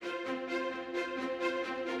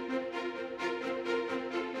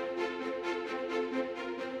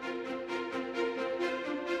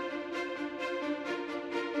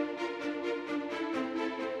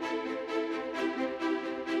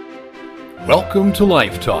Welcome to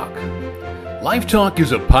Life Talk. Life Talk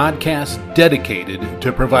is a podcast dedicated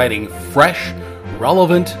to providing fresh,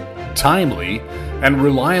 relevant, timely, and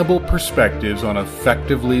reliable perspectives on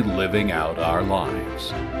effectively living out our lives.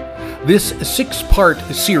 This 6-part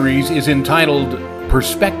series is entitled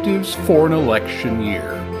Perspectives for an Election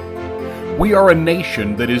Year. We are a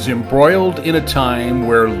nation that is embroiled in a time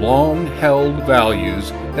where long-held values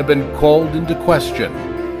have been called into question,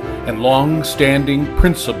 and long-standing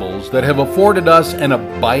principles that have afforded us an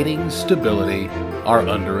abiding stability are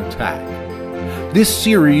under attack. This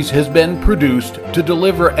series has been produced to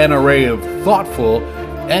deliver an array of thoughtful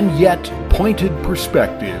and yet pointed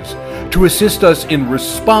perspectives to assist us in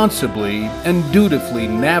responsibly and dutifully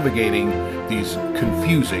navigating these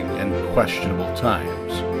confusing and questionable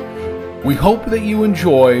times. We hope that you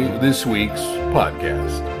enjoy this week's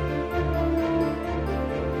podcast.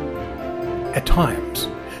 At times,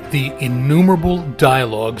 the innumerable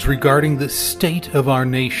dialogues regarding the state of our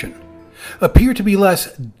nation appear to be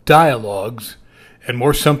less dialogues and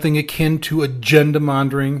more something akin to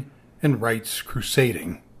agenda-mongering and rights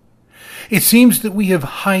crusading. It seems that we have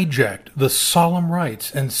hijacked the solemn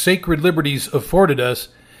rights and sacred liberties afforded us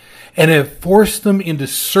and have forced them into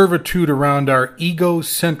servitude around our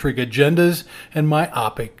egocentric agendas and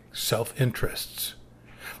myopic self-interests.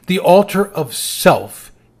 The altar of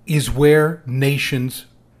self is where nations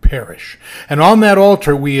perish. And on that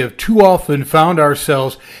altar, we have too often found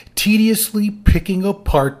ourselves tediously picking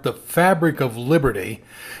apart the fabric of liberty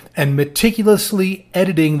and meticulously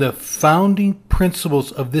editing the founding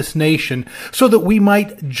principles of this nation so that we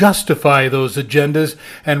might justify those agendas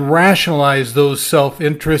and rationalize those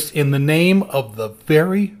self-interests in the name of the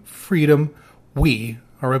very freedom we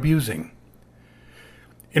are abusing.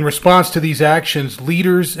 In response to these actions,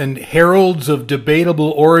 leaders and heralds of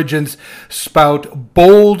debatable origins spout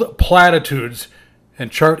bold platitudes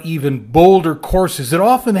and chart even bolder courses that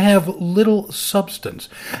often have little substance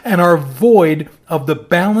and are void of the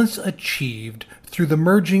balance achieved through the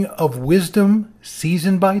merging of wisdom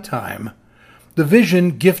seasoned by time, the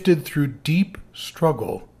vision gifted through deep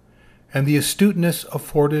struggle, and the astuteness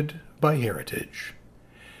afforded by heritage.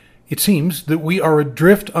 It seems that we are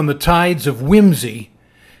adrift on the tides of whimsy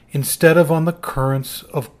instead of on the currents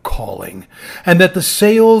of calling, and that the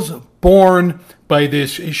sails borne by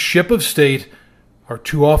this ship of state are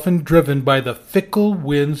too often driven by the fickle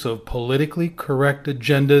winds of politically correct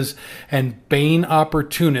agendas and vain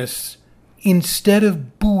opportunists instead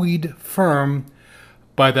of buoyed firm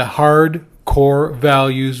by the hard core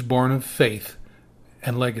values born of faith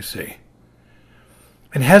and legacy.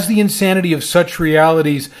 And has the insanity of such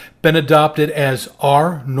realities been adopted as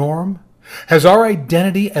our norm? Has our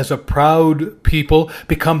identity as a proud people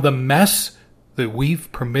become the mess that we've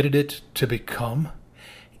permitted it to become?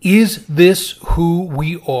 Is this who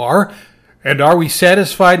we are? And are we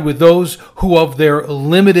satisfied with those who of their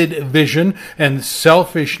limited vision and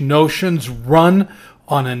selfish notions run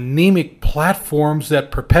on anemic platforms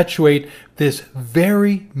that perpetuate this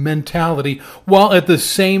very mentality, while at the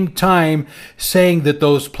same time saying that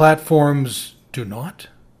those platforms do not?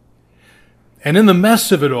 And in the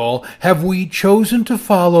mess of it all, have we chosen to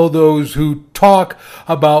follow those who talk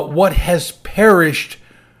about what has perished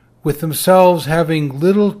with themselves having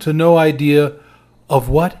little to no idea of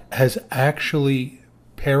what has actually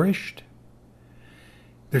perished?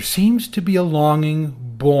 There seems to be a longing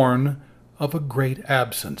born of a great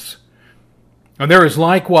absence. And there is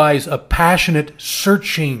likewise a passionate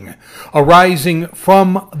searching arising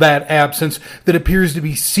from that absence that appears to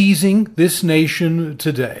be seizing this nation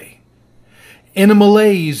today. In a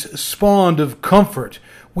malaise spawned of comfort,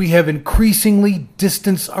 we have increasingly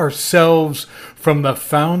distanced ourselves from the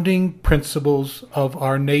founding principles of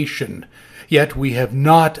our nation. Yet we have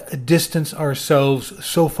not distanced ourselves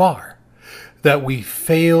so far that we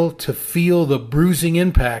fail to feel the bruising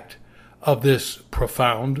impact of this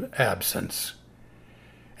profound absence.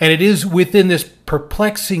 And it is within this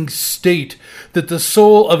perplexing state that the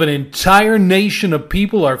soul of an entire nation of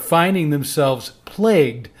people are finding themselves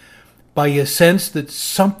plagued by a sense that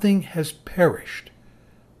something has perished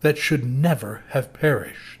that should never have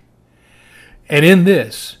perished. And in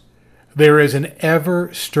this, there is an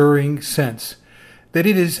ever-stirring sense that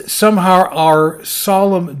it is somehow our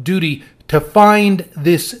solemn duty to find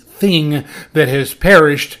this thing that has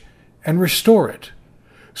perished and restore it,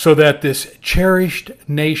 so that this cherished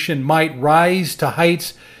nation might rise to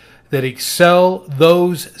heights that excel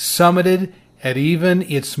those summited at even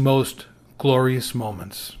its most glorious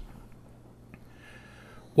moments.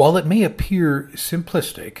 While it may appear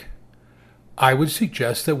simplistic, I would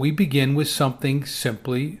suggest that we begin with something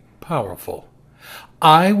simply powerful.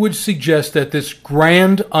 I would suggest that this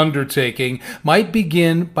grand undertaking might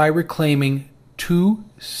begin by reclaiming two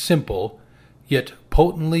simple yet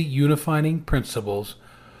potently unifying principles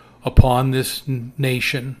upon this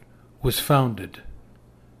nation was founded.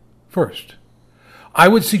 First, I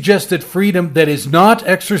would suggest that freedom that is not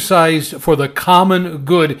exercised for the common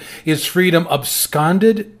good is freedom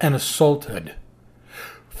absconded and assaulted.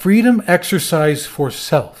 Freedom exercised for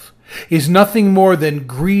self is nothing more than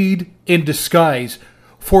greed in disguise,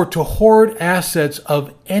 for to hoard assets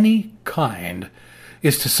of any kind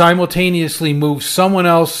is to simultaneously move someone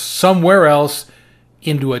else somewhere else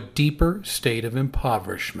into a deeper state of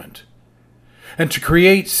impoverishment. And to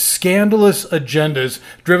create scandalous agendas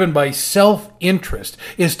driven by self-interest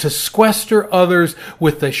is to sequester others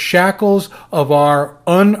with the shackles of our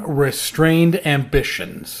unrestrained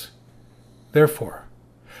ambitions. Therefore,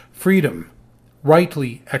 freedom,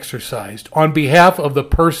 rightly exercised on behalf of the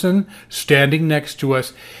person standing next to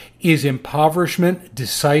us, is impoverishment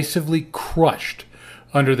decisively crushed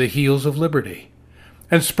under the heels of liberty,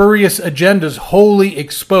 and spurious agendas wholly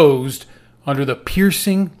exposed under the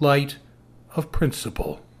piercing light of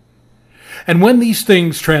principle. And when these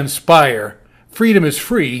things transpire, freedom is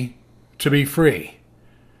free to be free,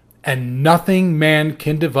 and nothing man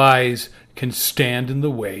can devise can stand in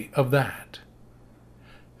the way of that.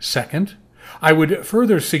 Second, I would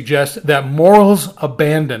further suggest that morals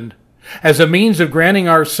abandoned as a means of granting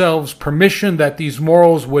ourselves permission that these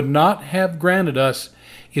morals would not have granted us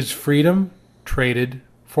is freedom traded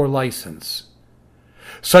for license.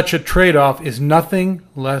 Such a trade-off is nothing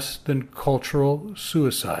less than cultural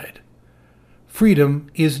suicide.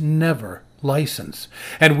 Freedom is never license,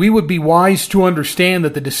 and we would be wise to understand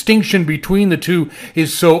that the distinction between the two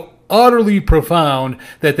is so utterly profound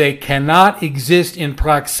that they cannot exist in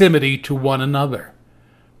proximity to one another.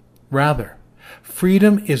 Rather,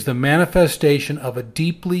 freedom is the manifestation of a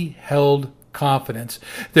deeply held confidence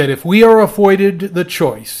that if we are afforded the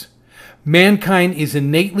choice, mankind is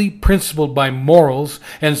innately principled by morals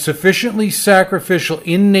and sufficiently sacrificial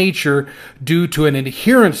in nature due to an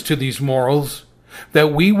adherence to these morals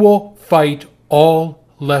that we will fight all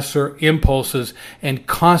lesser impulses and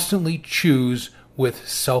constantly choose with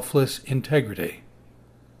selfless integrity.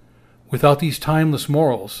 Without these timeless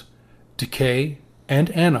morals, decay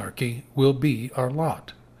and anarchy will be our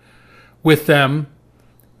lot. With them,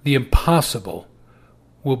 the impossible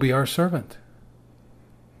will be our servant.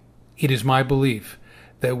 It is my belief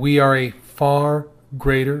that we are a far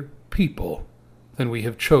greater people than we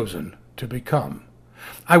have chosen to become.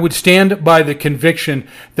 I would stand by the conviction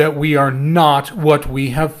that we are not what we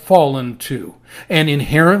have fallen to, and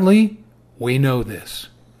inherently we know this.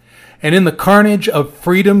 And in the carnage of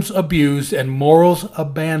freedoms abused and morals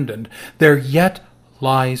abandoned, there yet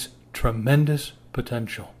lies tremendous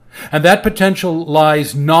potential. And that potential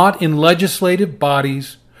lies not in legislative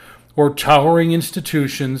bodies or towering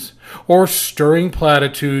institutions or stirring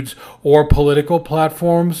platitudes or political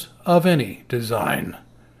platforms of any design.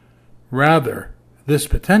 Rather, this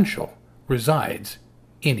potential resides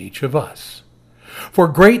in each of us. For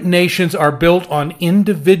great nations are built on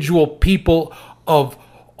individual people of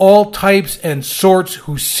all types and sorts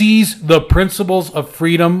who seize the principles of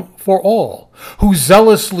freedom for all, who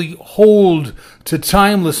zealously hold to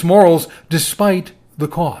timeless morals despite the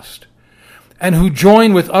cost, and who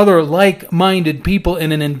join with other like-minded people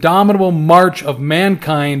in an indomitable march of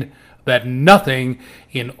mankind that nothing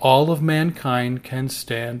in all of mankind can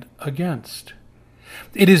stand against.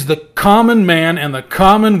 It is the common man and the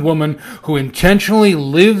common woman who intentionally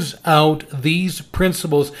lives out these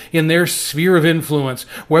principles in their sphere of influence,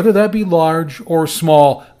 whether that be large or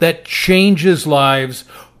small, that changes lives,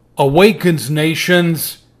 awakens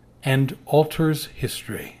nations, and alters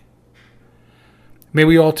history. May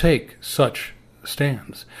we all take such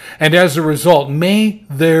stands. And as a result, may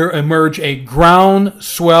there emerge a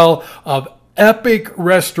groundswell of epic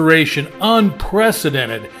restoration,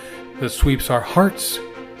 unprecedented, that sweeps our hearts,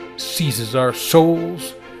 seizes our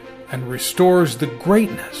souls, and restores the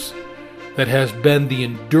greatness that has been the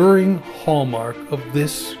enduring hallmark of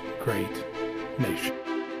this great nation.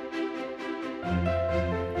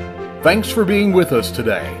 Thanks for being with us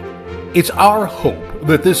today. It's our hope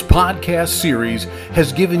that this podcast series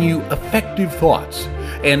has given you effective thoughts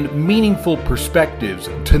and meaningful perspectives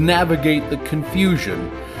to navigate the confusion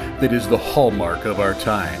that is the hallmark of our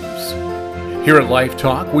times. Here at Life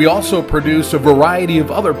Talk, we also produce a variety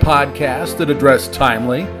of other podcasts that address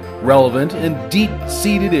timely, relevant, and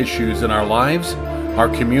deep-seated issues in our lives, our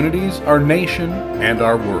communities, our nation, and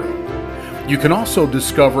our world. You can also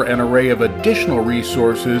discover an array of additional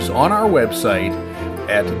resources on our website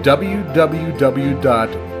at www.craig,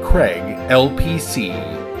 lpc.com.